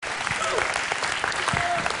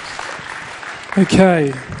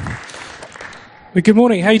Okay. Well, good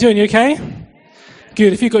morning. How you doing? You okay?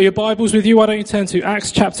 Good. If you've got your Bibles with you, why don't you turn to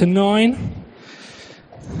Acts chapter 9.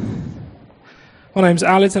 My name's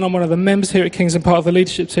Alex and I'm one of the members here at Kings and part of the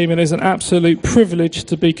leadership team, and it's an absolute privilege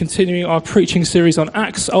to be continuing our preaching series on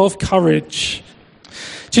Acts of Courage.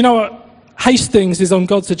 Do you know what? Hastings is on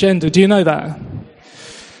God's agenda. Do you know that?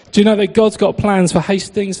 Do you know that God's got plans for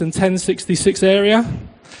Hastings and 1066 area?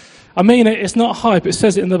 I mean it, it's not hype, it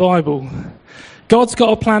says it in the Bible. God's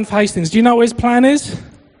got a plan for Hastings. Do you know what his plan is?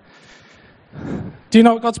 Do you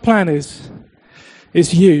know what God's plan is?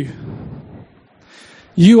 It's you.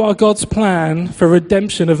 You are God's plan for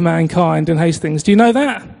redemption of mankind in Hastings. Do you know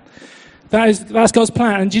that? That's God's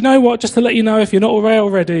plan. And do you know what? Just to let you know, if you're not aware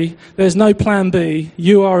already, there's no plan B.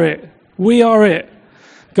 You are it. We are it.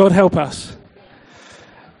 God help us.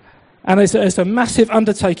 And it's a massive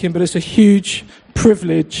undertaking, but it's a huge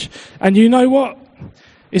privilege. And you know what?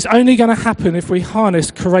 It's only going to happen if we harness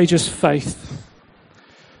courageous faith.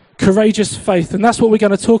 Courageous faith. And that's what we're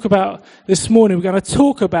going to talk about this morning. We're going to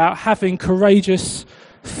talk about having courageous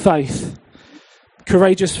faith.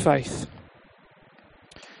 Courageous faith.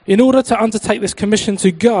 In order to undertake this commission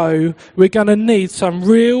to go, we're going to need some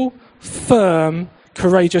real, firm,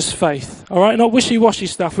 courageous faith. All right? Not wishy-washy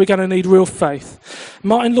stuff. We're going to need real faith.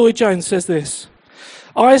 Martin Lloyd-Jones says this: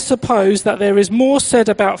 I suppose that there is more said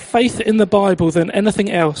about faith in the Bible than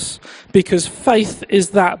anything else, because faith is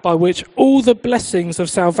that by which all the blessings of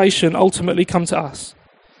salvation ultimately come to us.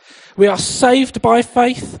 We are saved by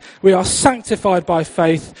faith, we are sanctified by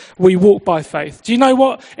faith, we walk by faith. Do you know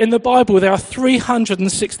what? In the Bible there are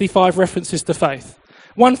 365 references to faith.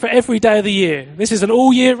 One for every day of the year. This is an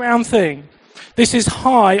all year round thing. This is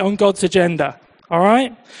high on God's agenda. All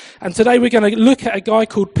right? And today we're going to look at a guy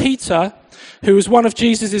called Peter, who was one of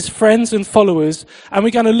Jesus' friends and followers, and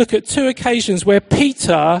we're going to look at two occasions where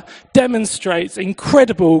Peter demonstrates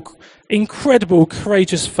incredible,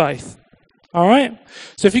 courageous faith. All right?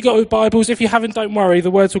 So if you've got your Bibles, if you haven't, don't worry,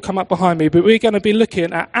 the words will come up behind me, but we're going to be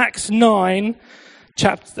looking at Acts 9,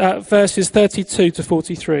 verses 32 to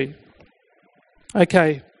 43.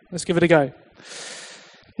 Okay, let's give it a go.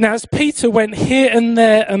 Now, as Peter went here and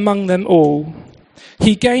there among them all,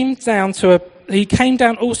 he came down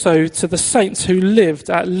also to the saints who lived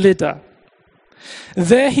at Lydda.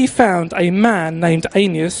 There he found a man named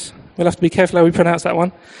Aeneas. We'll have to be careful how we pronounce that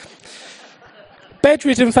one.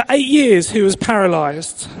 Bedridden for 8 years, who was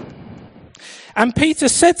paralyzed. And Peter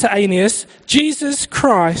said to Aeneas, Jesus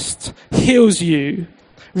Christ heals you.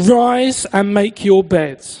 Rise and make your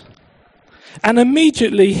bed. And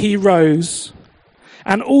immediately he rose.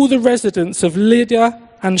 And all the residents of Lydda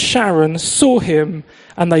and Sharon saw him,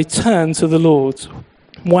 and they turned to the Lord.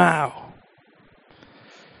 Wow.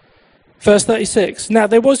 Verse 36. Now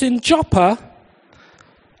there was in Joppa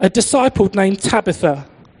a disciple named Tabitha,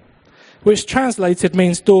 which translated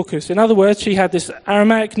means Dorcas. In other words, she had this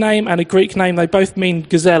Aramaic name and a Greek name. They both mean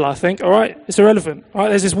gazelle, I think. All right? It's irrelevant. All right?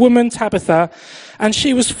 There's this woman, Tabitha, and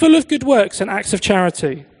she was full of good works and acts of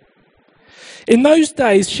charity. In those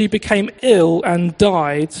days she became ill and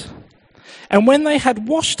died. And when they had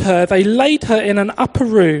washed her, they laid her in an upper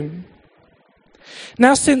room.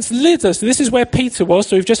 Now since Lydda, so this is where Peter was,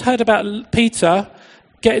 so we've just heard about Peter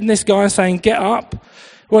getting this guy and saying, get up.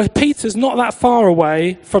 Well, Peter's not that far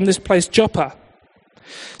away from this place, Joppa.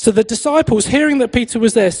 So the disciples, hearing that Peter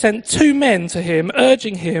was there, sent 2 men to him,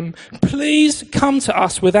 urging him, please come to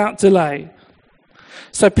us without delay.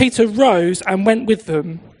 So Peter rose and went with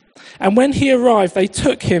them. And when he arrived, they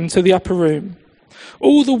took him to the upper room.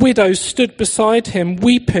 All the widows stood beside him,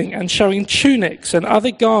 weeping and showing tunics and other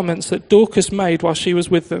garments that Dorcas made while she was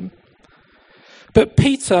with them. But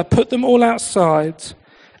Peter put them all outside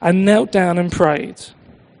and knelt down and prayed.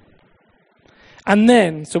 And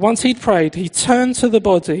then, so once he'd prayed, he turned to the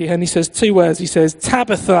body and he says 2 words. He says,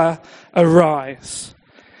 Tabitha, arise.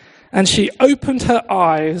 And she opened her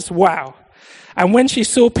eyes. Wow. And when she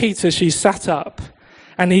saw Peter, she sat up.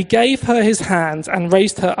 And he gave her his hand and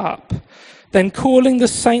raised her up. Then calling the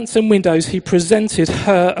saints and widows, he presented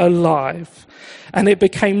her alive. And it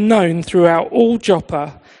became known throughout all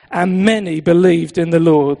Joppa, and many believed in the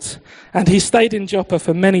Lord. And he stayed in Joppa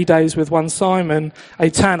for many days with one Simon, a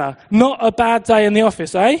tanner. Not a bad day in the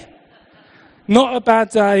office, eh? Not a bad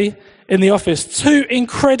day in the office. 2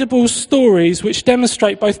 incredible stories which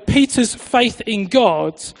demonstrate both Peter's faith in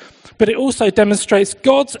God, but it also demonstrates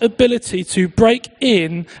God's ability to break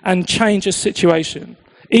in and change a situation,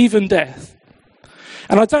 even death.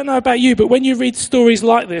 And I don't know about you, but when you read stories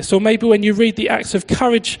like this, or maybe when you read the Acts of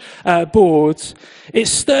Courage boards, it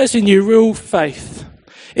stirs in you real faith.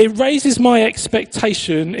 It raises my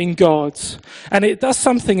expectation in God, and it does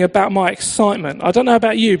something about my excitement. I don't know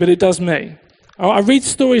about you, but it does me. I read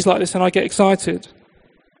stories like this and I get excited.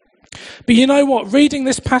 But you know what? Reading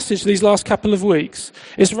this passage these last couple of weeks,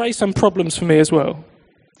 it's raised some problems for me as well.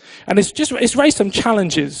 And it's raised some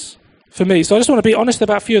challenges for me. So I just want to be honest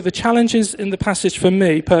about a few of the challenges in the passage for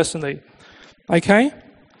me personally. Okay?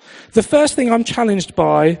 The first thing I'm challenged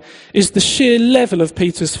by is the sheer level of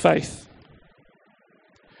Peter's faith.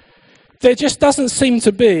 There just doesn't seem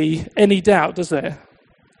to be any doubt, does there?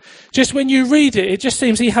 Just when you read it, it just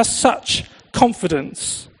seems he has such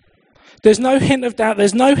confidence. There's no hint of doubt,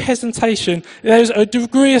 there's no hesitation, there's a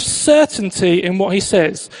degree of certainty in what he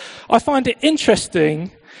says. I find it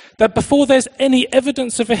interesting that before there's any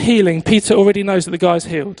evidence of a healing, Peter already knows that the guy's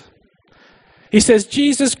healed. He says,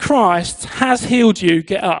 Jesus Christ has healed you,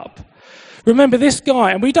 get up. Remember this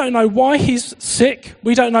guy, and we don't know why he's sick,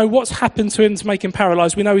 we don't know what's happened to him to make him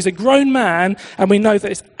paralysed. We know he's a grown man, and we know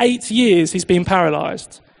that it's 8 years he's been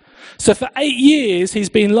paralysed. So for 8 years, he's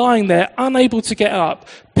been lying there, unable to get up.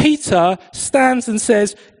 Peter stands and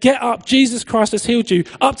says, get up, Jesus Christ has healed you.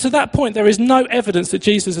 Up to that point, there is no evidence that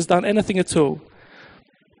Jesus has done anything at all.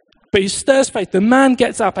 But he stirs faith. The man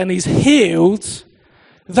gets up and he's healed.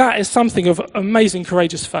 That is something of amazing,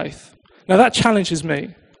 courageous faith. Now that challenges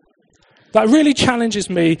me. That really challenges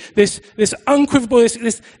me. This unquivocable,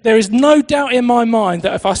 there is no doubt in my mind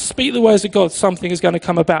that if I speak the words of God, something is going to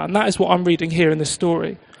come about. And that is what I'm reading here in this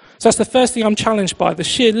story. So that's the first thing I'm challenged by, the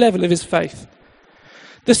sheer level of his faith.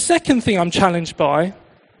 The second thing I'm challenged by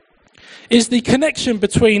is the connection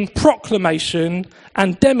between proclamation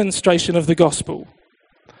and demonstration of the gospel.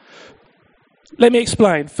 Let me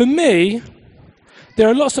explain. For me, there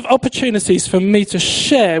are lots of opportunities for me to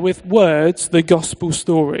share with words the gospel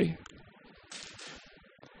story.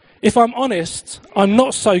 If I'm honest, I'm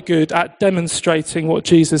not so good at demonstrating what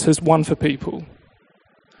Jesus has won for people.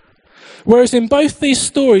 Whereas in both these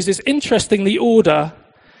stories, it's interesting the order.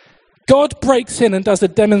 God breaks in and does a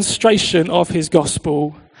demonstration of his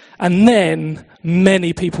gospel, and then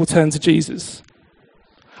many people turn to Jesus.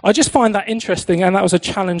 I just find that interesting, and that was a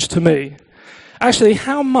challenge to me. Actually,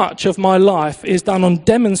 how much of my life is done on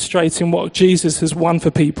demonstrating what Jesus has won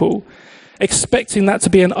for people, expecting that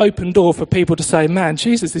to be an open door for people to say, man,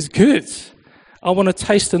 Jesus is good. I want to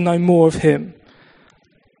taste and know more of him.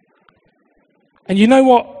 And you know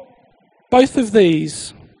what? Both of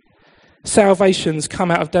these salvations come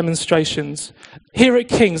out of demonstrations. Here at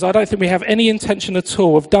King's, I don't think we have any intention at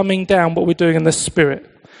all of dumbing down what we're doing in the Spirit.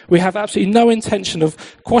 We have absolutely no intention of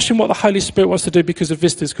quashing what the Holy Spirit wants to do because of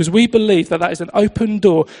visitors, because we believe that that is an open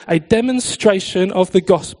door. A demonstration of the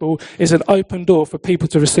gospel is an open door for people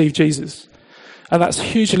to receive Jesus. And that's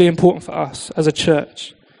hugely important for us as a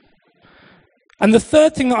church. And the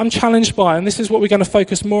third thing that I'm challenged by, and this is what we're going to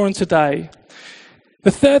focus more on today,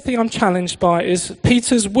 the third thing I'm challenged by is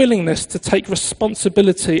Peter's willingness to take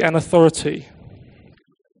responsibility and authority.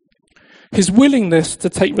 His willingness to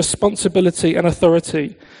take responsibility and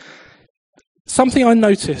authority. Something I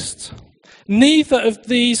noticed. Neither of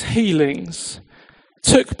these healings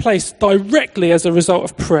took place directly as a result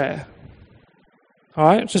of prayer. All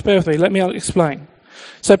right, just bear with me. Let me explain.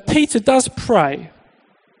 So Peter does pray.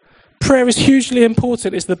 Prayer is hugely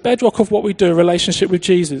important. It's the bedrock of what we do in relationship with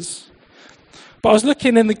Jesus. But I was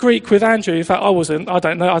looking in the Greek with Andrew. In fact, I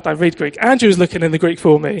don't read Greek. Andrew was looking in the Greek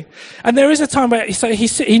for me. And there is a time where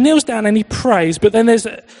he kneels down and he prays, but then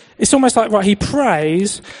it's almost like, right, he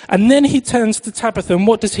prays, and then he turns to Tabitha, and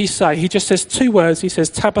what does he say? He just says 2 words. He says,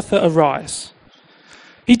 Tabitha, arise.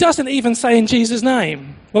 He doesn't even say in Jesus'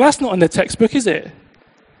 name. Well, that's not in the textbook, is it?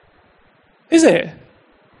 Is it?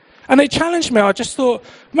 And it challenged me. I just thought,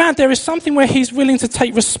 man, there is something where he's willing to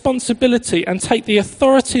take responsibility and take the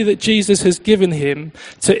authority that Jesus has given him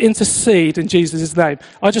to intercede in Jesus' name.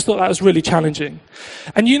 I just thought that was really challenging.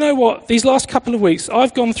 And you know what? These last couple of weeks,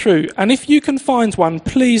 I've gone through, and if you can find one,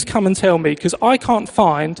 please come and tell me, because I can't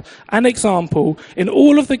find an example in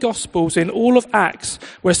all of the Gospels, in all of Acts,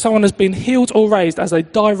 where someone has been healed or raised as a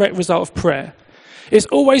direct result of prayer. It's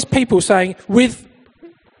always people saying, with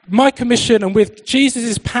my commission and with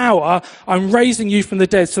Jesus' power, I'm raising you from the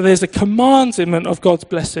dead. So there's a commandment of God's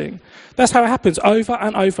blessing. That's how it happens over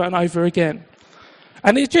and over and over again.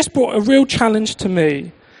 And it just brought a real challenge to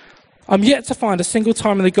me. I'm yet to find a single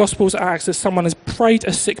time in the Gospels or Acts that someone has prayed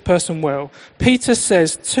a sick person well. Peter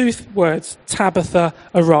says 2 words, Tabitha,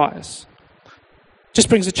 arise. Just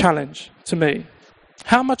brings a challenge to me.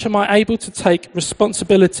 How much am I able to take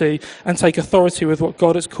responsibility and take authority with what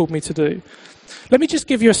God has called me to do? Let me just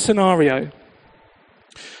give you a scenario.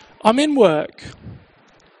 I'm in work,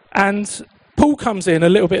 and Paul comes in a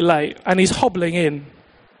little bit late, and he's hobbling in.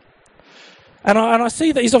 And I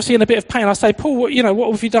see that he's obviously in a bit of pain. I say, Paul, what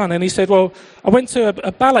have you done? And he said, well, I went to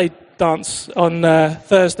a ballet dance on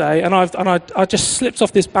Thursday, and I just slipped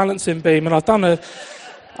off this balancing beam, and I've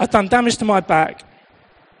done damage to my back.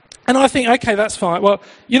 And I think, okay, that's fine. Well,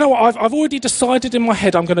 you know what? I've already decided in my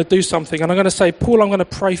head I'm going to do something, and I'm going to say, Paul, I'm going to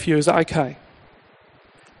pray for you. Is that okay?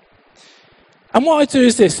 And what I do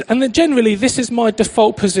is this, and then generally this is my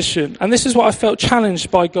default position, and this is what I felt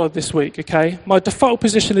challenged by God this week, okay? My default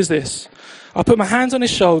position is this. I put my hands on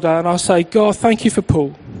his shoulder and I'll say, God, thank you for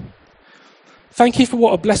Paul. Thank you for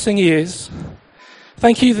what a blessing he is.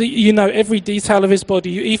 Thank you that you know every detail of his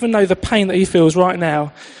body. You even know the pain that he feels right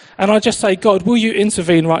now. And I just say, God, will you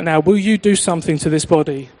intervene right now? Will you do something to this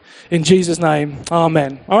body? In Jesus' name,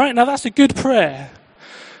 amen. All right, now that's a good prayer.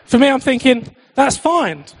 For me, I'm thinking, that's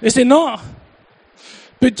fine. Is it not?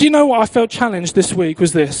 But do you know what I felt challenged this week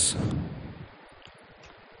was this?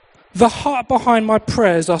 The heart behind my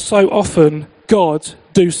prayers are so often, God,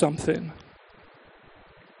 do something.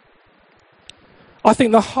 I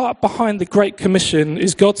think the heart behind the Great Commission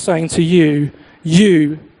is God saying to you,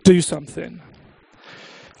 you do something.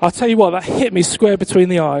 I'll tell you what, that hit me square between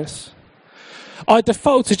the eyes. I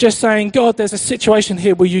default to just saying, God, there's a situation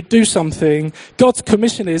here where you do something. God's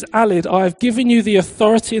commission is, Alid, I have given you the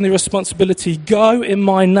authority and the responsibility. Go in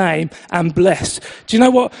my name and bless. Do you know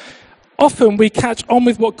what? Often we catch on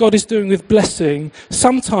with what God is doing with blessing.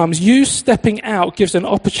 Sometimes you stepping out gives an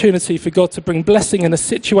opportunity for God to bring blessing in a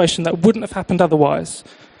situation that wouldn't have happened otherwise.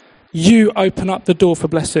 You open up the door for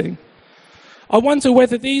blessing. I wonder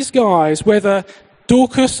whether these guys, whether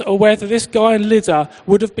Dorcas or whether this guy in Lydda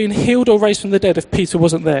would have been healed or raised from the dead if Peter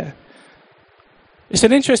wasn't there. It's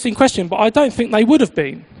an interesting question, but I don't think they would have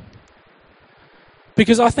been.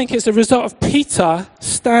 Because I think it's a result of Peter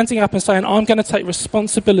standing up and saying, I'm going to take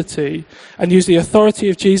responsibility and use the authority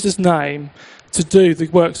of Jesus' name to do the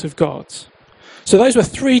works of God. So those were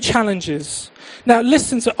 3 challenges. Now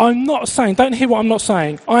listen I'm not saying, don't hear what I'm not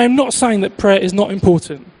saying. I am not saying that prayer is not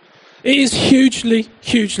important. It is hugely,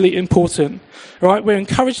 hugely important. All right? We're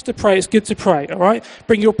encouraged to pray. It's good to pray. All right?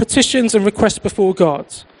 Bring your petitions and requests before God.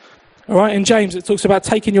 All right? In James, it talks about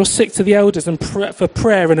taking your sick to the elders and for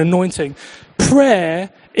prayer and anointing. Prayer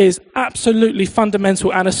is absolutely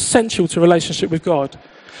fundamental and essential to relationship with God.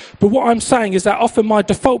 But what I'm saying is that often my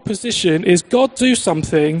default position is God do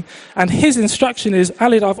something, and his instruction is,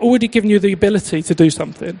 Alid, I've already given you the ability to do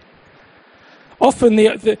something. Often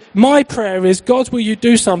my prayer is, God, will you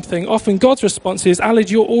do something? Often God's response is, Alid,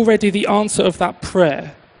 you're already the answer of that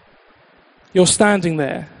prayer. You're standing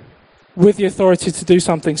there with the authority to do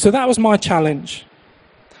something. So that was my challenge.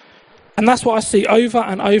 And that's what I see over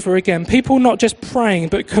and over again. People not just praying,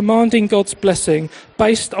 but commanding God's blessing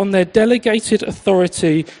based on their delegated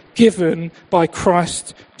authority given by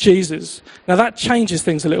Christ Jesus. Now that changes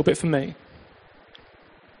things a little bit for me.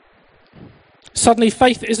 Suddenly,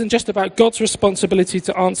 faith isn't just about God's responsibility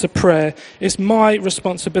to answer prayer. It's my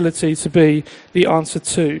responsibility to be the answer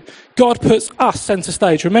too. God puts us centre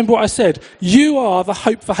stage. Remember what I said? You are the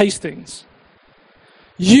hope for Hastings.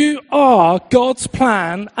 You are God's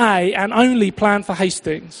plan A and only plan for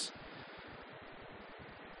Hastings.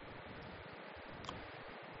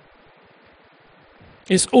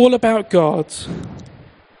 It's all about God,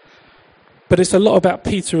 but it's a lot about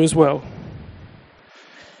Peter as well.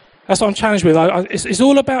 That's what I'm challenged with. It's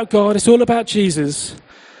all about God, it's all about Jesus.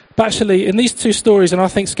 But actually, in these 2 stories, and I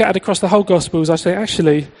think scattered across the whole Gospels, I say,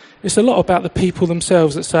 actually, it's a lot about the people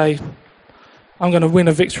themselves that say, I'm going to win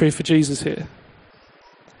a victory for Jesus here.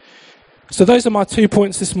 So those are my 2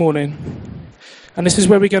 points this morning. And this is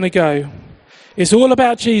where we're going to go. It's all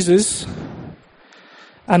about Jesus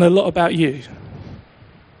and a lot about you.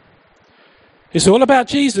 It's all about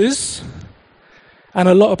Jesus and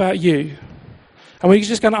a lot about you. And we're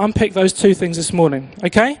just going to unpick those 2 things this morning.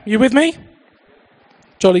 Okay? You with me?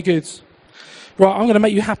 Jolly good. Right, I'm going to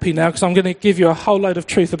make you happy now because I'm going to give you a whole load of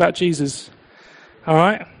truth about Jesus. All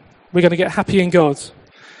right? We're going to get happy in God.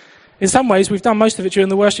 In some ways, we've done most of it during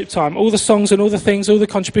the worship time. All the songs and all the things, all the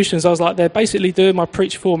contributions, I was like, they're basically doing my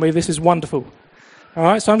preach for me. This is wonderful. All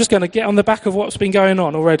right? So I'm just going to get on the back of what's been going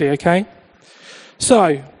on already, okay?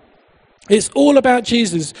 So, it's all about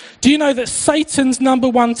Jesus. Do you know that Satan's number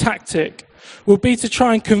 1 tactic will be to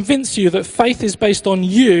try and convince you that faith is based on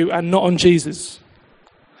you and not on Jesus?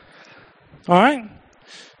 All right?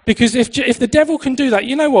 Because if the devil can do that,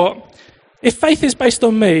 you know what? If faith is based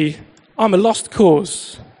on me, I'm a lost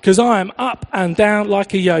cause because I am up and down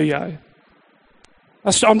like a yo-yo.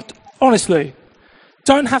 Honestly,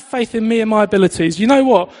 Don't have faith in me and my abilities. You know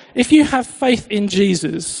what? If you have faith in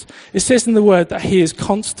Jesus, it says in the word that he is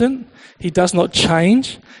constant, he does not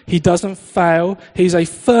change, he doesn't fail, he's a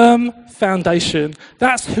firm foundation.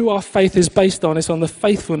 That's who our faith is based on. It's on the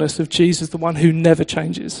faithfulness of Jesus, the one who never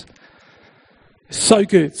changes. So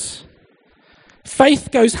good.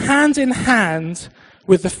 Faith goes hand in hand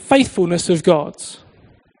with the faithfulness of God.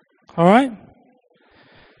 All right?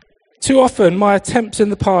 Too often, my attempts in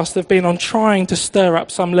the past have been on trying to stir up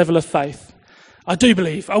some level of faith. I do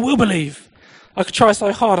believe. I will believe. I could try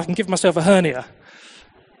so hard I can give myself a hernia.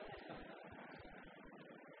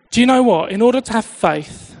 Do you know what? In order to have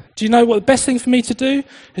faith, do you know what the best thing for me to do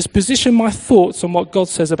is position my thoughts on what God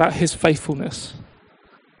says about his faithfulness.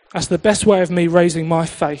 That's the best way of me raising my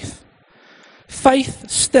faith. Faith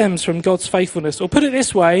stems from God's faithfulness. Or put it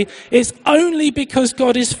this way, it's only because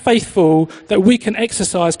God is faithful that we can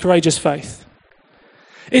exercise courageous faith.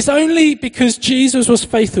 It's only because Jesus was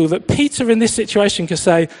faithful that Peter in this situation can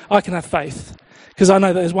say, I can have faith, because I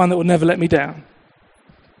know that there's one that will never let me down.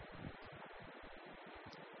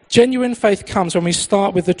 Genuine faith comes when we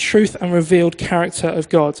start with the truth and revealed character of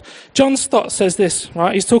God. John Stott says this,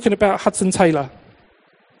 right? He's talking about Hudson Taylor.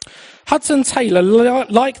 Hudson Taylor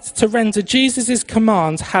liked to render Jesus'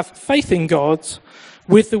 command, have faith in God,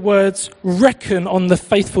 with the words, reckon on the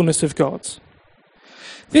faithfulness of God.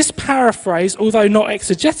 This paraphrase, although not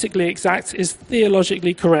exegetically exact, is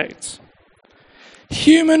theologically correct.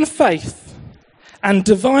 Human faith and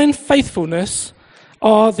divine faithfulness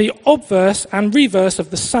are the obverse and reverse of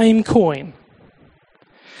the same coin.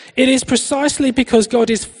 It is precisely because God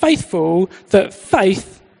is faithful that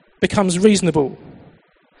faith becomes reasonable.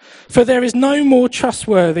 For there is no more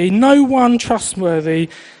trustworthy, no one trustworthy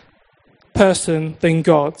person than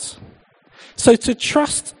God. So to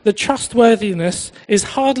trust the trustworthiness is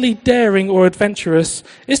hardly daring or adventurous.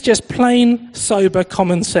 It's just plain, sober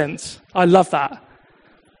common sense. I love that.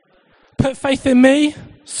 Put faith in me?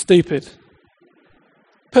 Stupid.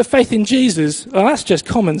 Put faith in Jesus? Well, that's just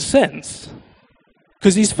common sense.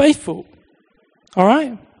 Because he's faithful. All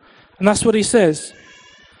right? And that's what he says.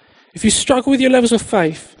 If you struggle with your levels of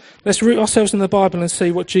faith, let's root ourselves in the Bible and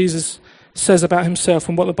see what Jesus says about himself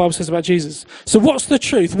and what the Bible says about Jesus. So what's the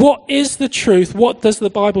truth? What is the truth? What does the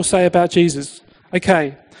Bible say about Jesus?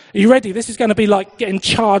 Okay, are you ready? This is going to be like getting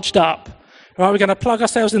charged up. All right, we're going to plug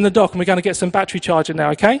ourselves in the dock and we're going to get some battery charging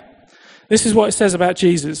now, okay? This is what it says about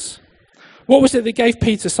Jesus. What was it that gave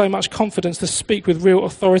Peter so much confidence to speak with real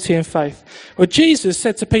authority and faith? Well, Jesus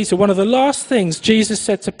said to Peter, one of the last things Jesus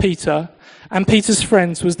said to Peter and Peter's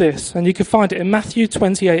friends was this, and you can find it in Matthew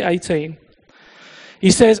 28:18.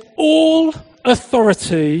 He says, all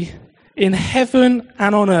authority in heaven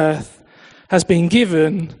and on earth has been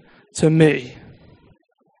given to me.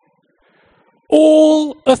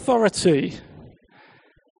 All authority.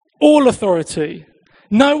 All authority.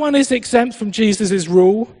 No one is exempt from Jesus'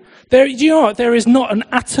 rule. Do you know what? There is not an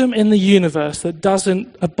atom in the universe that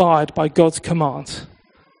doesn't abide by God's command.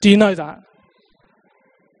 Do you know that?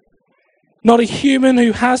 Not a human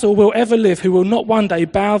who has or will ever live who will not one day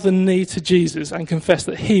bow the knee to Jesus and confess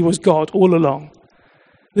that he was God all along.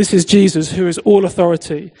 This is Jesus who is all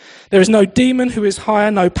authority. There is no demon who is higher,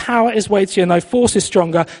 no power is weightier, no force is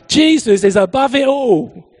stronger. Jesus is above it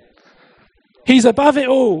all. He's above it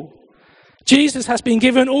all. Jesus has been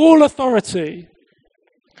given all authority.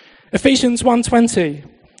 Ephesians 1:20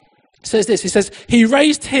 says this. He says, he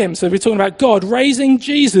raised him, so we're talking about God, raising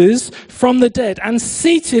Jesus from the dead and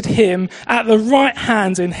seated him at the right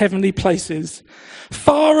hand in heavenly places,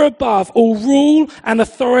 far above all rule and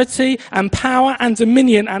authority and power and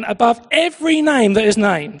dominion and above every name that is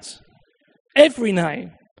named. Every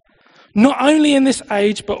name. Not only in this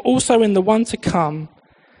age, but also in the one to come.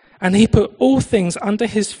 And he put all things under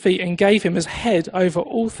his feet and gave him as head over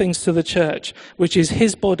all things to the church, which is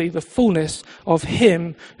his body, the fullness of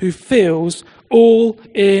him who fills all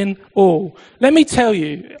in all. Let me tell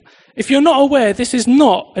you, if you're not aware, this is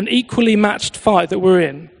not an equally matched fight that we're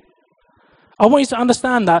in. I want you to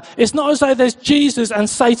understand that. It's not as though there's Jesus and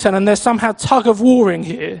Satan and there's somehow tug of warring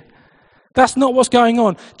here. That's not what's going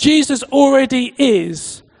on. Jesus already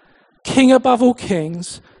is King above all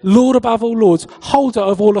kings, Lord above all lords, holder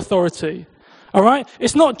of all authority. All right?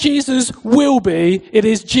 It's not Jesus will be, it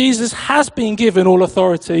is Jesus has been given all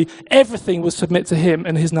authority. Everything will submit to him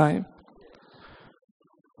in his name.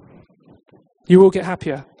 You will get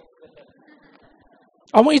happier.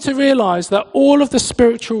 I want you to realize that all of the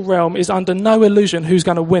spiritual realm is under no illusion who's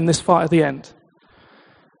going to win this fight at the end.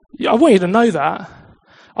 I want you to know that.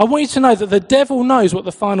 I want you to know that the devil knows what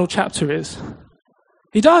the final chapter is.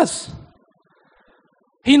 He does.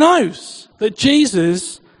 He knows that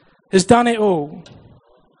Jesus has done it all.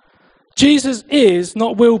 Jesus is,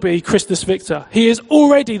 not will be, Christus Victor. He is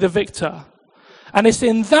already the victor. And it's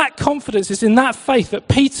in that confidence, it's in that faith that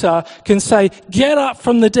Peter can say, get up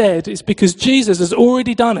from the dead. It's because Jesus has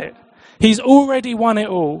already done it. He's already won it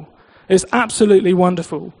all. It's absolutely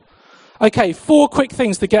wonderful. Okay, 4 quick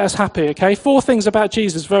things to get us happy, okay? 4 things about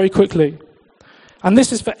Jesus very quickly. And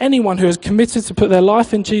this is for anyone who has committed to put their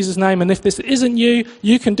life in Jesus' name. And if this isn't you,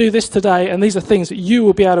 you can do this today. And these are things that you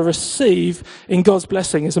will be able to receive in God's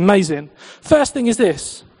blessing. It's amazing. First thing is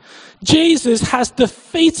this. Jesus has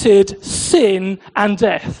defeated sin and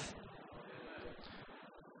death.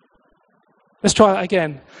 Let's try that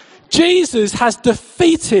again. Jesus has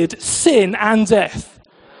defeated sin and death.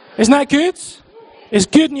 Isn't that good? It's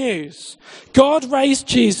good news. God raised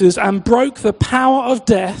Jesus and broke the power of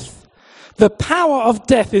death. The power of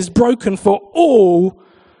death is broken for all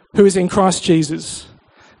who is in Christ Jesus.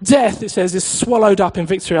 Death, it says, is swallowed up in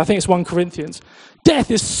victory. I think it's 1 Corinthians. Death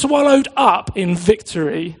is swallowed up in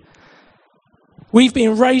victory. We've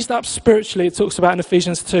been raised up spiritually, it talks about in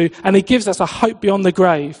Ephesians 2, and it gives us a hope beyond the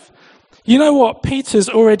grave. You know what? Peter's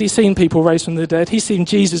already seen people raised from the dead. He's seen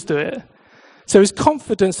Jesus do it. So his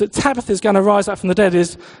confidence that Tabitha's going to rise up from the dead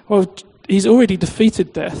is, well, he's already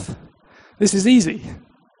defeated death. This is easy.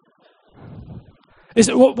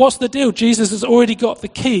 What's the deal? Jesus has already got the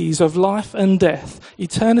keys of life and death.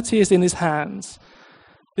 Eternity is in his hands.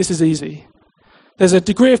 This is easy. There's a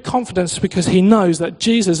degree of confidence because he knows that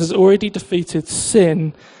Jesus has already defeated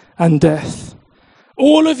sin and death.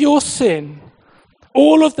 All of your sin,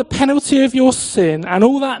 all of the penalty of your sin and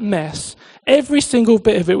all that mess, every single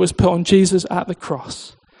bit of it was put on Jesus at the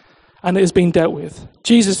cross. And it has been dealt with.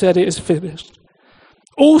 Jesus said it is finished.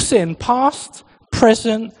 All sin, past,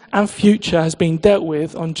 present and future, has been dealt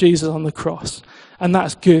with on Jesus on the cross. And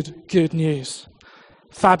that's good news.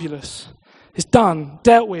 Fabulous. It's done,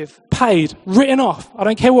 dealt with, paid, written off. I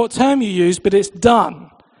don't care what term you use, but it's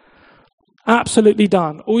done. Absolutely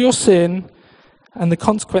done. All your sin and the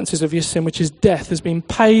consequences of your sin, which is death, has been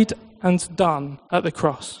paid and done at the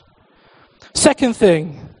cross. Second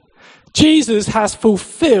thing, Jesus has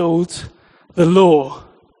fulfilled the law.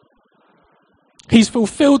 He's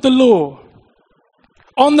fulfilled the law.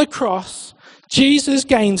 On the cross, Jesus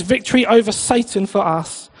gains victory over Satan for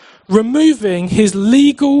us, removing his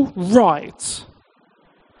legal right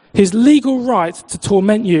to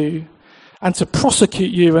torment you and to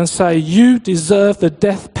prosecute you and say, you deserve the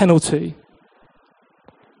death penalty.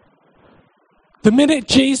 The minute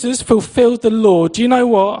Jesus fulfilled the law, do you know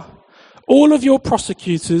what? All of your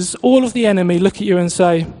prosecutors, all of the enemy look at you and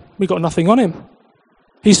say, we got nothing on him.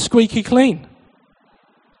 He's squeaky clean.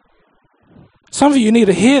 Some of you need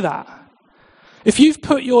to hear that. If you've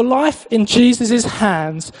put your life in Jesus'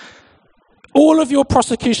 hands, all of your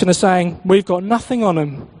prosecution are saying, we've got nothing on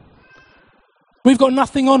him. We've got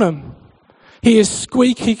nothing on him. He is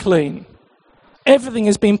squeaky clean. Everything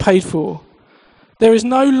has been paid for. There is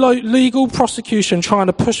no legal prosecution trying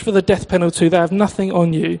to push for the death penalty. They have nothing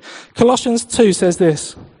on you. Colossians 2 says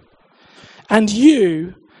this, and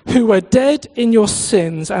you who were dead in your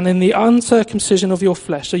sins and in the uncircumcision of your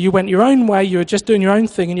flesh. So you went your own way, you were just doing your own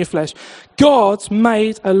thing in your flesh. God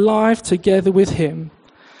made alive together with him,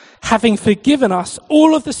 having forgiven us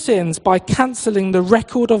all of the sins by cancelling the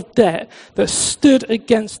record of debt that stood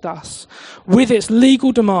against us with its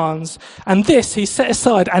legal demands. And this he set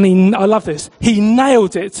aside, and I love this, he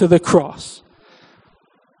nailed it to the cross.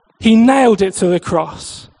 He nailed it to the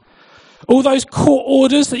cross. All those court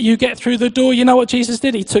orders that you get through the door, you know what Jesus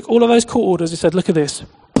did? He took all of those court orders, he said, look at this.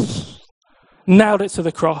 Nailed it to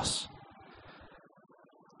the cross.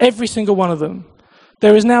 Every single one of them.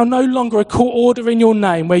 There is now no longer a court order in your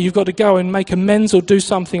name where you've got to go and make amends or do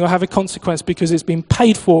something or have a consequence because it's been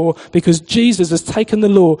paid for, because Jesus has taken the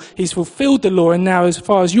law, he's fulfilled the law, and now as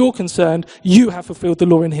far as you're concerned, you have fulfilled the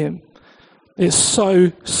law in him. It's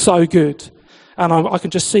so, so good. And I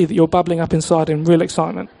can just see that you're bubbling up inside in real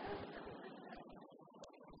excitement.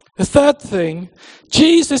 The third thing,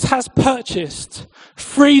 Jesus has purchased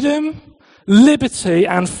freedom, liberty,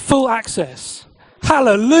 and full access.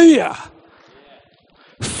 Hallelujah!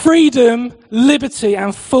 Freedom, liberty,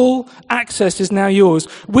 and full access is now yours.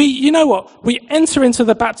 You know what? We enter into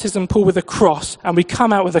the baptism pool with a cross, and we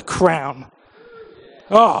come out with a crown.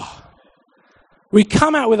 Oh, we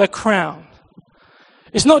come out with a crown.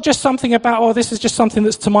 It's not just something about, this is just something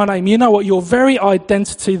that's to my name. You know what? Your very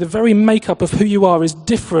identity, the very makeup of who you are is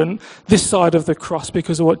different this side of the cross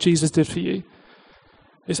because of what Jesus did for you.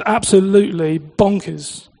 It's absolutely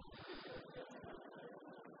bonkers.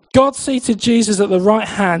 God seated Jesus at the right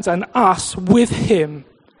hand and us with him.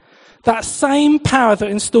 That same power that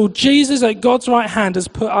installed Jesus at God's right hand has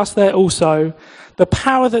put us there also. The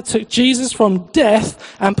power that took Jesus from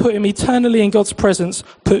death and put him eternally in God's presence,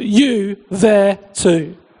 put you there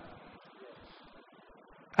too.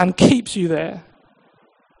 And keeps you there.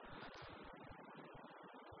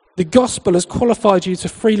 The gospel has qualified you to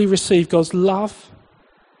freely receive God's love,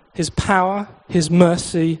 his power, his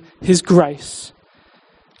mercy, his grace,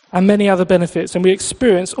 and many other benefits. And we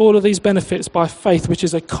experience all of these benefits by faith, which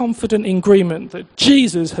is a confident agreement that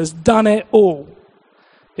Jesus has done it all.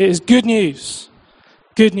 It is good news.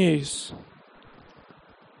 Good news.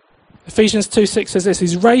 Ephesians 2:6 says this: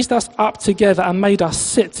 He's raised us up together and made us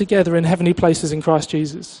sit together in heavenly places in Christ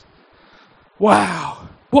Jesus. Wow,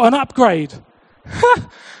 what an upgrade.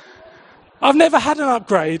 I've never had an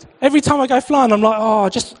upgrade. Every time I go flying, I'm like,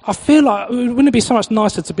 I feel like, wouldn't it be so much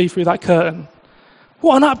nicer to be through that curtain?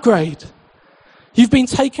 What an upgrade. You've been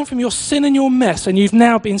taken from your sin and your mess, and you've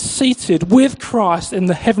now been seated with Christ in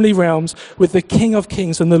the heavenly realms with the King of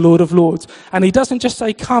Kings and the Lord of Lords. And he doesn't just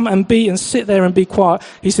say, come and be and sit there and be quiet.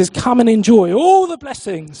 He says, come and enjoy all the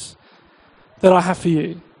blessings that I have for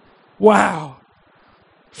you. Wow.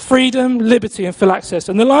 Freedom, liberty, and full access.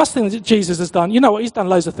 And the last thing that Jesus has done, you know what, he's done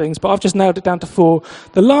loads of things, but I've just nailed it down to 4.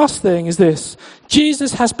 The last thing is this: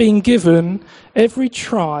 Jesus has been given every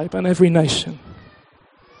tribe and every nation.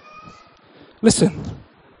 Listen,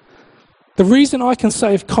 the reason I can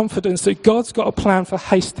say with confidence that God's got a plan for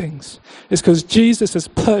Hastings is because Jesus has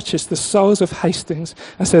purchased the souls of Hastings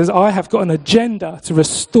and says, I have got an agenda to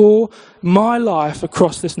restore my life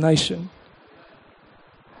across this nation.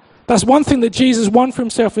 That's one thing that Jesus won for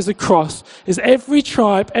himself as a cross, is every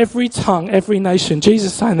tribe, every tongue, every nation.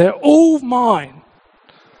 Jesus is saying, they're all mine.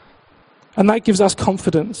 And that gives us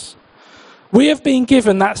confidence. We have been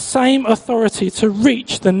given that same authority to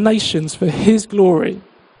reach the nations for his glory.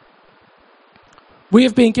 We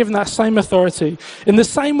have been given that same authority. In the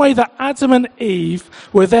same way that Adam and Eve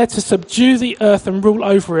were there to subdue the earth and rule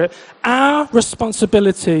over it, our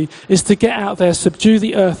responsibility is to get out there, subdue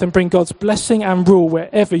the earth, and bring God's blessing and rule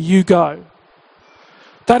wherever you go.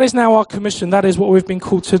 That is now our commission. That is what we've been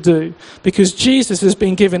called to do, because Jesus has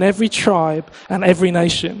been given every tribe and every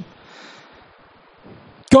nation.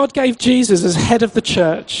 God gave Jesus as head of the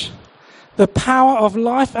church the power of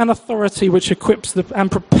life and authority which equips and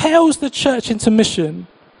propels the church into mission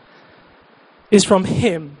is from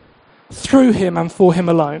him, through him, and for him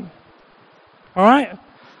alone. All right?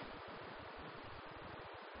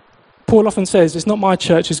 Paul often says, it's not my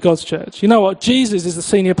church, it's God's church. You know what? Jesus is the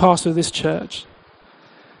senior pastor of this church.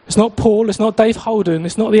 It's not Paul, it's not Dave Holden,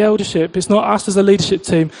 it's not the eldership, it's not us as a leadership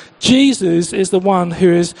team. Jesus is the one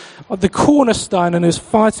who is the cornerstone and is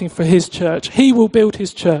fighting for his church. He will build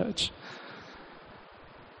his church.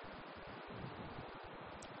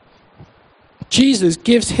 Jesus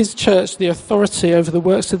gives his church the authority over the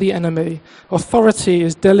works of the enemy. Authority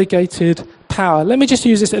is delegated power. Let me just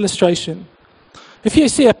use this illustration. If you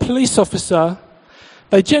see a police officer,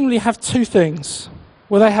 they generally have 2 things.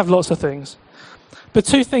 Well, they have lots of things. But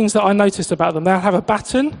 2 things that I noticed about them. They'll have a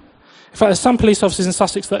baton. In fact, there's some police officers in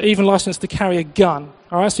Sussex that are even licensed to carry a gun.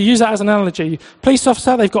 All right, so use that as an analogy. Police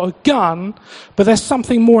officer, they've got a gun, but there's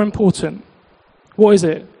something more important. What is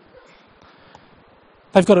it?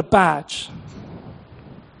 They've got a badge.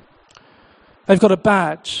 They've got a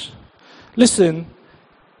badge. Listen,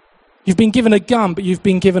 you've been given a gun, but you've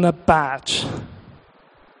been given a badge,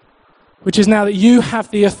 which is now that you have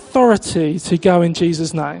the authority to go in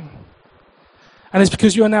Jesus' name. And it's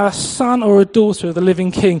because you are now a son or a daughter of the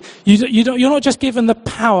living King. You're not just given the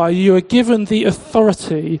power, you are given the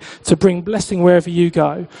authority to bring blessing wherever you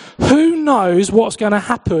go. Who knows what's going to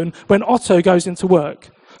happen when Otto goes into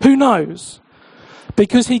work? Who knows?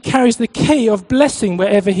 Because he carries the key of blessing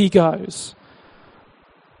wherever he goes.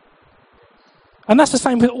 And that's the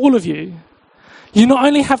same with all of you. You not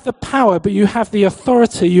only have the power, but you have the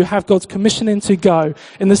authority, you have God's commissioning to go.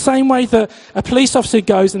 In the same way that a police officer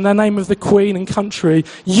goes in the name of the Queen and country,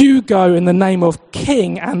 you go in the name of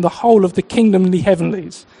King and the whole of the kingdom in the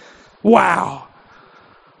heavenlies. Wow.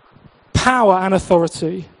 Power and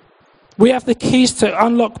authority. We have the keys to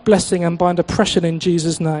unlock blessing and bind oppression in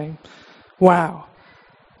Jesus' name. Wow.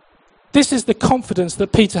 This is the confidence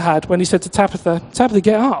that Peter had when he said to Tabitha, Tabitha,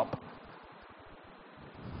 get up.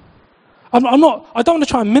 I don't want to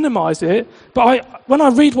try and minimize it, but when I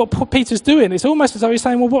read what Peter's doing, it's almost as though he's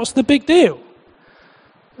saying, well, what's the big deal?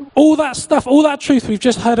 All that stuff, all that truth we've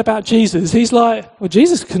just heard about Jesus, he's like, well,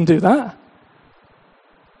 Jesus can do that.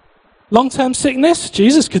 Long-term sickness,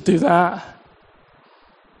 Jesus could do that.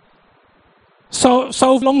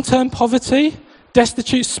 Solve long-term poverty,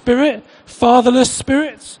 destitute spirit, fatherless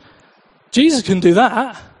spirits, Jesus can do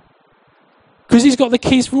that. Because he's got the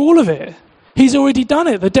keys for all of it. He's already done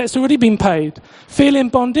it. The debt's already been paid. Feel in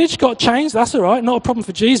bondage, got chains, that's all right. Not a problem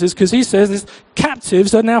for Jesus, because he says his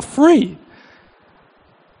captives are now free.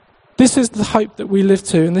 This is the hope that we live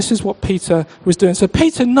to, and this is what Peter was doing. So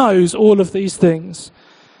Peter knows all of these things.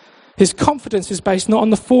 His confidence is based not on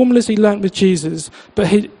the formulas he learnt with Jesus,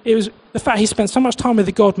 but it was the fact he spent so much time with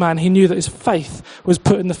the God-man, he knew that his faith was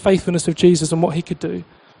put in the faithfulness of Jesus and what he could do.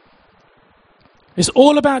 It's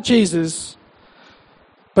all about Jesus,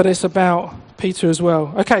 but it's about Peter as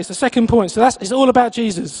well. Okay, so second point. So it's all about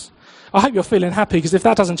Jesus. I hope you're feeling happy, because if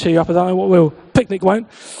that doesn't cheer you up, I don't know what will. Picnic won't.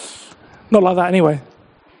 Not like that anyway.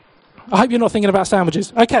 I hope you're not thinking about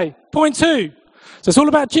sandwiches. Okay, point 2. So it's all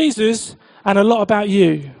about Jesus and a lot about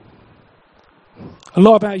you. A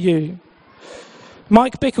lot about you.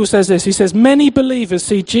 Mike Bickle says this. He says, many believers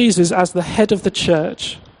see Jesus as the head of the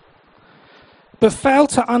church, but fail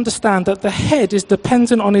to understand that the head is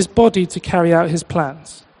dependent on his body to carry out his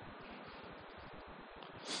plans.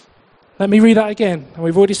 Let me read that again. And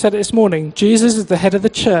we've already said it this morning. Jesus is the head of the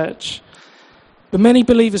church, but many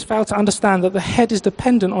believers fail to understand that the head is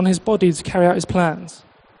dependent on his body to carry out his plans.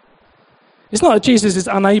 It's not that Jesus is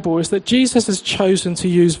unable, it's that Jesus has chosen to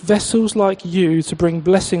use vessels like you to bring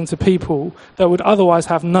blessing to people that would otherwise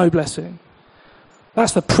have no blessing.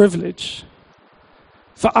 That's the privilege.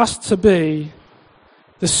 For us to be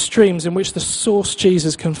the streams in which the source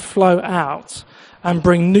Jesus can flow out and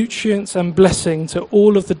bring nutrients and blessing to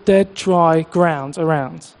all of the dead, dry ground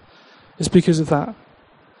around. It's because of that.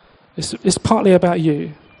 It's partly about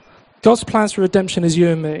you. God's plans for redemption is you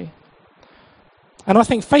and me. And I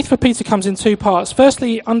think faith for Peter comes in 2 parts.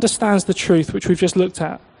 Firstly, he understands the truth, which we've just looked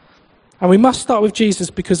at. And we must start with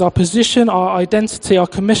Jesus, because our position, our identity, our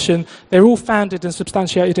commission, they're all founded and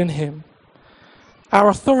substantiated in him. Our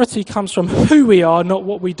authority comes from who we are, not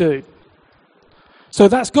what we do. So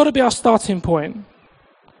that's got to be our starting point.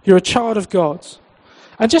 You're a child of God.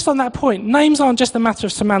 And just on that point, names aren't just a matter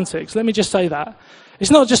of semantics. Let me just say that.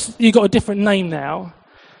 It's not just you've got a different name now.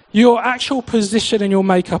 Your actual position and your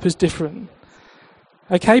makeup is different.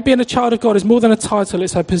 Okay, being a child of God is more than a title.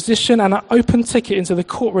 It's a position and an open ticket into the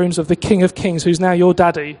courtrooms of the King of Kings, who's now your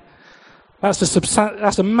daddy.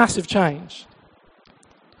 That's a massive change.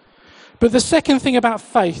 But the second thing about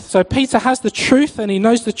faith, so Peter has the truth and he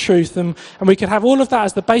knows the truth, and we can have all of that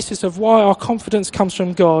as the basis of why our confidence comes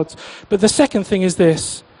from God. But the second thing is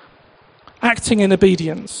this: acting in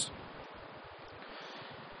obedience.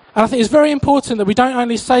 And I think it's very important that we don't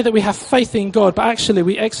only say that we have faith in God, but actually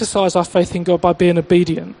we exercise our faith in God by being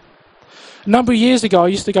obedient. A number of years ago, I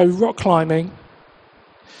used to go rock climbing.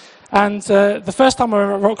 And the first time I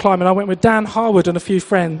went rock climbing, I went with Dan Harwood and a few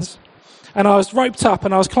friends. And I was roped up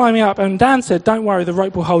and I was climbing up, and Dan said, "Don't worry, the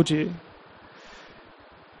rope will hold you."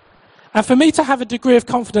 And for me to have a degree of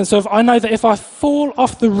confidence of, I know that if I fall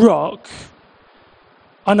off the rock,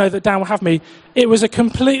 I know that Dan will have me. It was a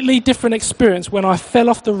completely different experience when I fell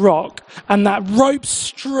off the rock and that rope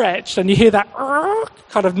stretched and you hear that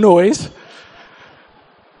kind of noise.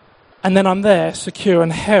 And then I'm there, secure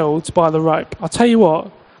and held by the rope. I'll tell you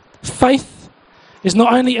what, faith is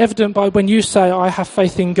not only evident by when you say, "I have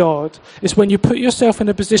faith in God," it's when you put yourself in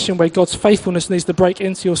a position where God's faithfulness needs to break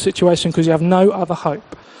into your situation because you have no other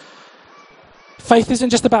hope. Faith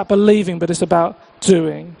isn't just about believing, but it's about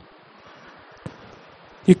doing.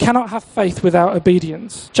 You cannot have faith without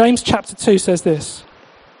obedience. James chapter 2 says this: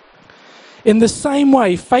 "In the same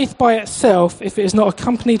way, faith by itself, if it is not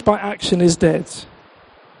accompanied by action, is dead."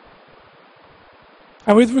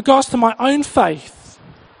 And with regards to my own faith,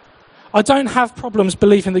 I don't have problems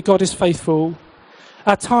believing that God is faithful.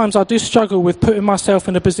 At times, I do struggle with putting myself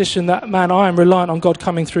in a position that, man, I am reliant on God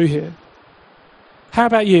coming through here. How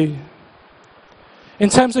about you? In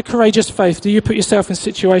terms of courageous faith, do you put yourself in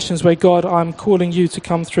situations where, God, I'm calling you to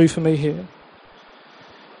come through for me here?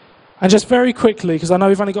 And just very quickly, because I know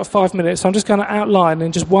we've only got 5 minutes, I'm just going to outline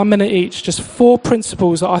in just 1 minute each, just 4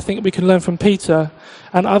 principles that I think we can learn from Peter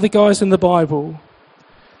and other guys in the Bible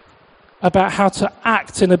about how to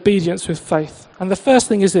act in obedience with faith. And the first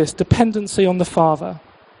thing is this: dependency on the Father.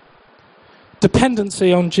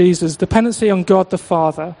 Dependency on Jesus, dependency on God the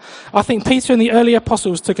Father. I think Peter and the early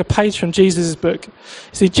apostles took a page from Jesus' book.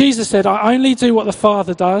 See, Jesus said, "I only do what the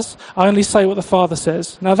Father does. I only say what the Father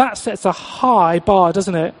says." Now that sets a high bar,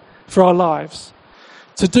 doesn't it, for our lives,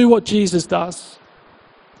 to do what Jesus does.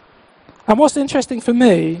 And what's interesting for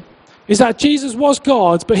me is that Jesus was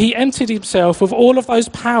God, but he emptied himself of all of those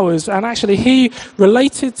powers, and actually he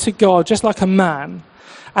related to God just like a man.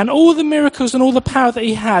 And all the miracles and all the power that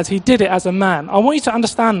he had, he did it as a man. I want you to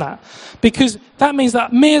understand that, because that means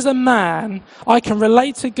that me as a man, I can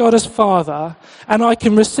relate to God as Father, and I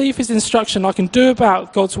can receive his instruction. I can do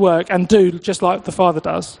about God's work and do just like the Father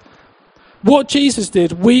does. What Jesus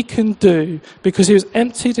did, we can do because he was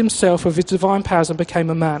emptied himself of his divine powers and became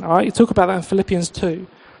a man. All right, you talk about that in Philippians 2.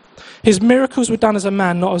 His miracles were done as a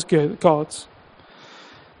man, not as God's.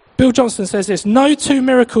 Bill Johnson says this: no two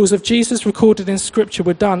miracles of Jesus recorded in Scripture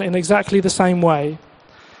were done in exactly the same way.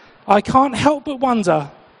 I can't help but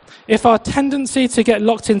wonder if our tendency to get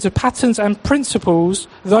locked into patterns and principles,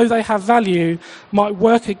 though they have value, might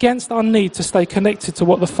work against our need to stay connected to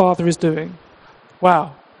what the Father is doing.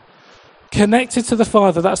 Wow. Connected to the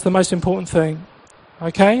Father, that's the most important thing.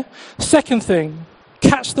 Okay? Second thing,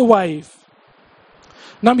 catch the wave.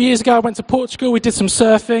 A number of years ago, I went to Portugal, we did some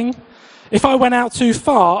surfing. If I went out too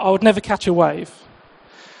far, I would never catch a wave.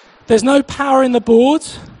 There's no power in the board,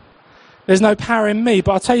 there's no power in me,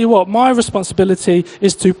 but I'll tell you what, my responsibility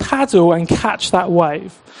is to paddle and catch that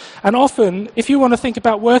wave. And often, if you want to think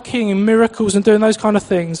about working in miracles and doing those kind of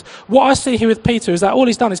things, what I see here with Peter is that all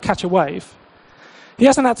he's done is catch a wave. He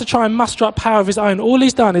hasn't had to try and muster up power of his own. All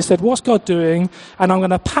he's done is said, what's God doing? And I'm going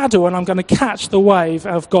to paddle and I'm going to catch the wave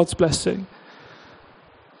of God's blessing.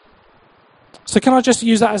 So can I just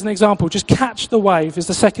use that as an example? Just catch the wave is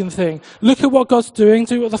the second thing. Look at what God's doing,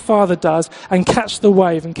 do what the Father does, and catch the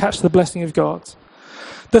wave and catch the blessing of God.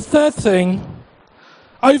 The third thing,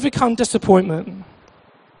 overcome disappointment.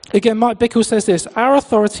 Again, Mike Bickle says this: our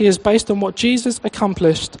authority is based on what Jesus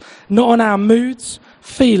accomplished, not on our moods,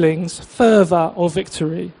 feelings, fervour, or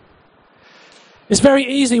victory. It's very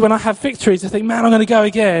easy when I have victory to think, man, I'm going to go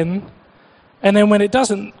again. And then when it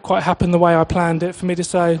doesn't quite happen the way I planned it, for me to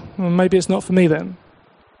say, well, maybe it's not for me then.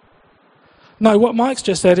 No, what Mike's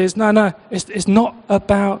just said is, no, it's not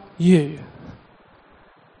about you.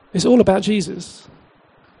 It's all about Jesus.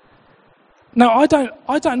 Now, I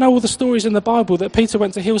don't know all the stories in the Bible that Peter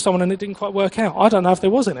went to heal someone and it didn't quite work out. I don't know if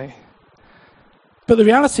there was any. But the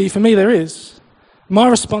reality for me there is. My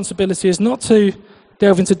responsibility is not to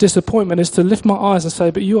delve into disappointment, is to lift my eyes and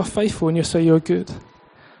say, but you are faithful and you say you're good.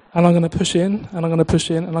 And I'm going to push in, and I'm going to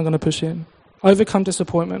push in, and I'm going to push in. Overcome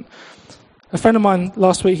disappointment. A friend of mine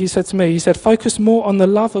last week, he said to me, he said, focus more on the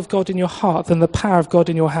love of God in your heart than the power of God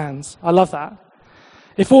in your hands. I love that.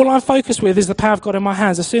 If all I'm focused with is the power of God in my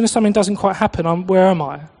hands, as soon as something doesn't quite happen, where am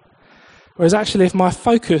I? Whereas actually, if my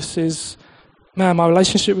focus is, man, my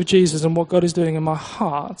relationship with Jesus and what God is doing in my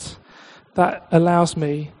heart, that allows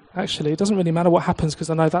me, actually, it doesn't really matter what happens because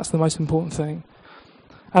I know that's the most important thing.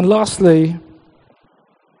 And lastly,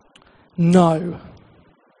 no.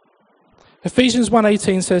 Ephesians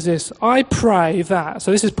 1:18 says this: I pray that,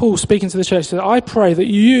 so this is Paul speaking to the church, he says, I pray that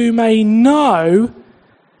you may know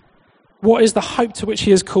what is the hope to which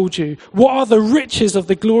he has called you, what are the riches of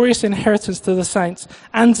the glorious inheritance to the saints,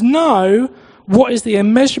 and know what is the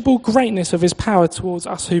immeasurable greatness of his power towards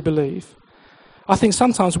us who believe. I think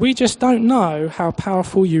sometimes we just don't know how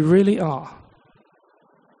powerful you really are.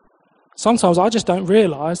 Sometimes I just don't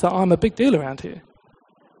realise that I'm a big deal around here.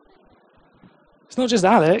 It's not just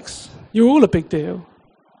Alex, you're all a big deal.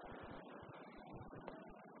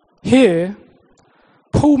 Here,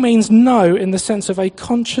 Paul means know in the sense of a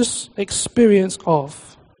conscious experience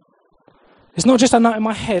of. It's not just a know in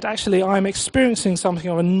my head, actually I'm experiencing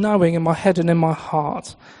something of a knowing in my head and in my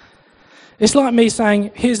heart. It's like me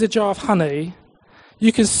saying, here's a jar of honey.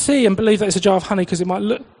 You can see and believe that it's a jar of honey because it might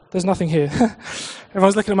look, there's nothing here.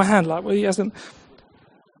 Everyone's looking at my hand like, well, he hasn't.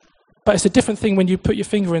 But it's a different thing when you put your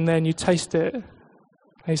finger in there and you taste it.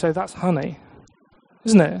 And you say, that's honey,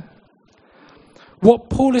 isn't it?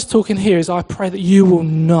 What Paul is talking here is, I pray that you will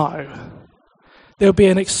know. There'll be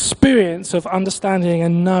an experience of understanding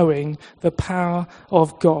and knowing the power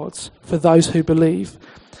of God for those who believe.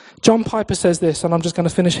 John Piper says this, and I'm just going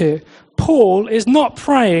to finish here. Paul is not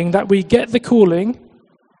praying that we get the calling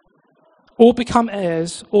or become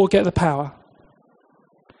heirs or get the power.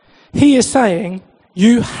 He is saying,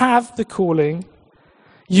 you have the calling,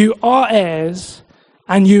 you are heirs,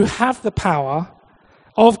 and you have the power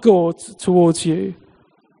of God towards you,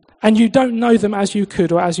 and you don't know them as you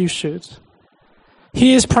could or as you should.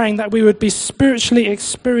 He is praying that we would be spiritually,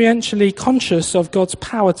 experientially conscious of God's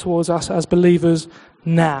power towards us as believers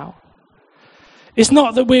now. It's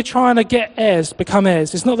not that we're trying to get heirs, become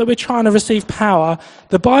heirs. It's not that we're trying to receive power.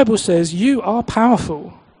 The Bible says you are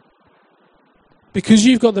powerful because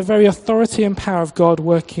you've got the very authority and power of God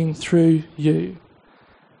working through you.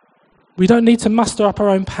 We don't need to muster up our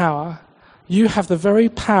own power. You have the very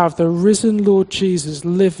power of the risen Lord Jesus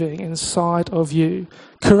living inside of you.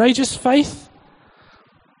 Courageous faith?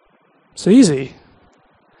 It's easy.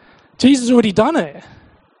 Jesus has already done it.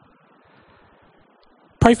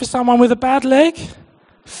 Pray for someone with a bad leg,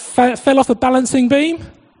 fell off a balancing beam.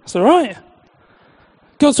 That's all right.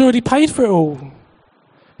 God's already paid for it all.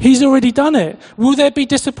 He's already done it. Will there be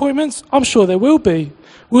disappointments? I'm sure there will be.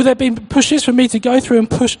 Will there be pushes for me to go through and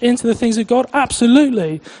push into the things of God?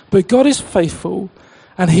 Absolutely. But God is faithful,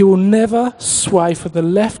 and he will never sway from the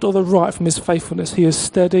left or the right from his faithfulness. He is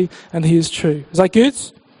steady and he is true. Is that good?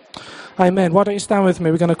 Amen. Why don't you stand with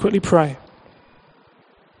me? We're going to quickly pray.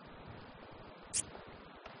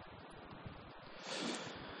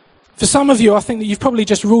 For some of you, I think that you've probably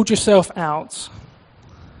just ruled yourself out.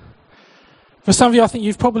 For some of you, I think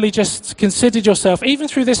you've probably just considered yourself, even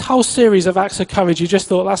through this whole series of Acts of Courage, you just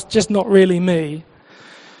thought, that's just not really me.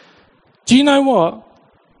 Do you know what?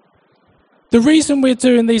 The reason we're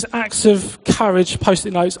doing these Acts of Courage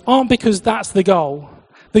post-it notes aren't because that's the goal.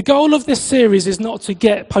 The goal of this series is not to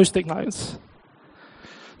get post-it notes.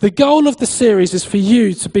 The goal of the series is for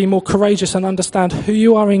you to be more courageous and understand who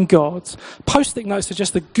you are in God. Post-it notes are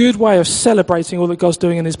just a good way of celebrating all that God's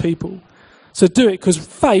doing in his people. So do it, because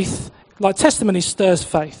faith, like testimony, stirs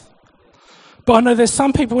faith. But I know there's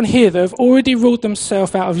some people in here that have already ruled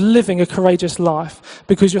themselves out of living a courageous life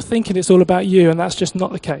because you're thinking it's all about you, and that's just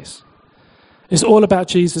not the case. It's all about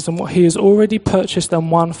Jesus and what he has already purchased and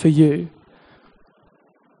won for you.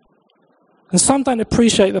 And some don't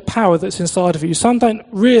appreciate the power that's inside of you. Some don't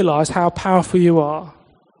realise how powerful you are.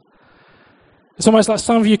 It's almost like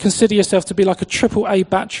some of you consider yourself to be like a AAA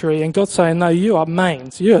battery, and God's saying, no, you are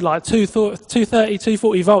mains. You're like 230,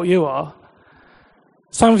 240 volt, you are.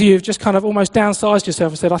 Some of you have just kind of almost downsized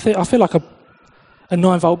yourself and said, I feel like a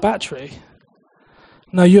 9-volt battery.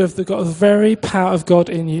 No, you have got the very power of God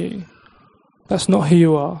in you. That's not who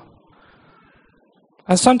you are.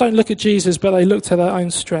 And some don't look at Jesus, but they look to their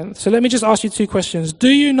own strength. So let me just ask you 2 questions. Do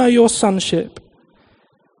you know your sonship?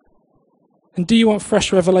 And do you want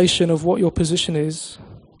fresh revelation of what your position is?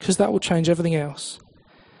 Because that will change everything else.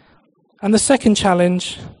 And the second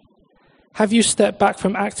challenge, have you stepped back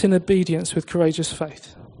from acting in obedience with courageous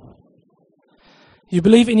faith? You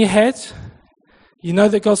believe in your head, you know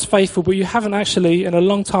that God's faithful, but you haven't actually in a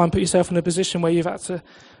long time put yourself in a position where you've had to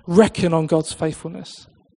reckon on God's faithfulness.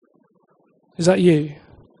 Is that you?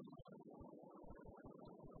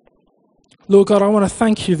 Lord God, I want to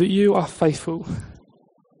thank you that you are faithful.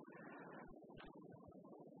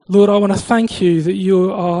 Lord, I want to thank you that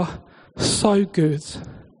you are so good.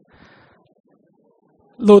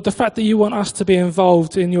 Lord, the fact that you want us to be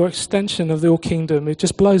involved in your extension of your kingdom, it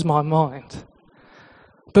just blows my mind.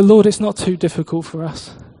 But Lord, it's not too difficult for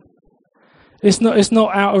us. It's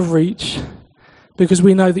not out of reach, because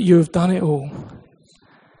we know that you have done it all.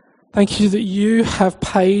 Thank you that you have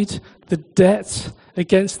paid the debt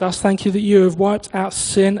against us. Thank you that you have wiped out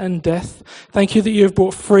sin and death. Thank you that you have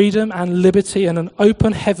brought freedom and liberty and an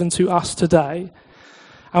open heaven to us today.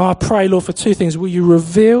 And I pray, Lord, for 2 things. Will you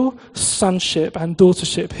reveal sonship and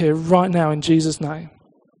daughtership here right now in Jesus' name?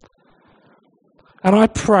 And I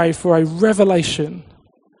pray for a revelation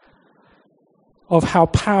of how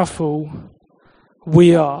powerful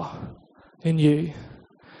we are in you.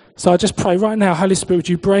 So I just pray right now, Holy Spirit, would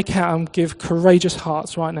you break out and give courageous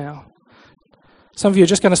hearts right now? Some of you are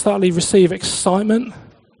just going to start to receive excitement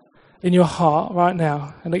in your heart right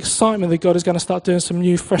now. An excitement that God is going to start doing some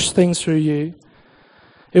new, fresh things through you.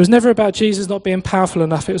 It was never about Jesus not being powerful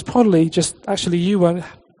enough. It was probably just actually you weren't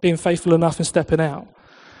being faithful enough and stepping out.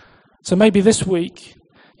 So maybe this week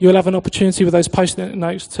you'll have an opportunity with those post-it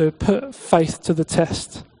notes to put faith to the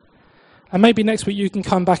test. And maybe next week you can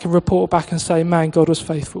come back and report back and say, man, God was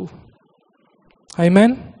faithful.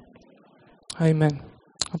 Amen? Amen.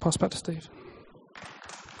 I'll pass back to Steve.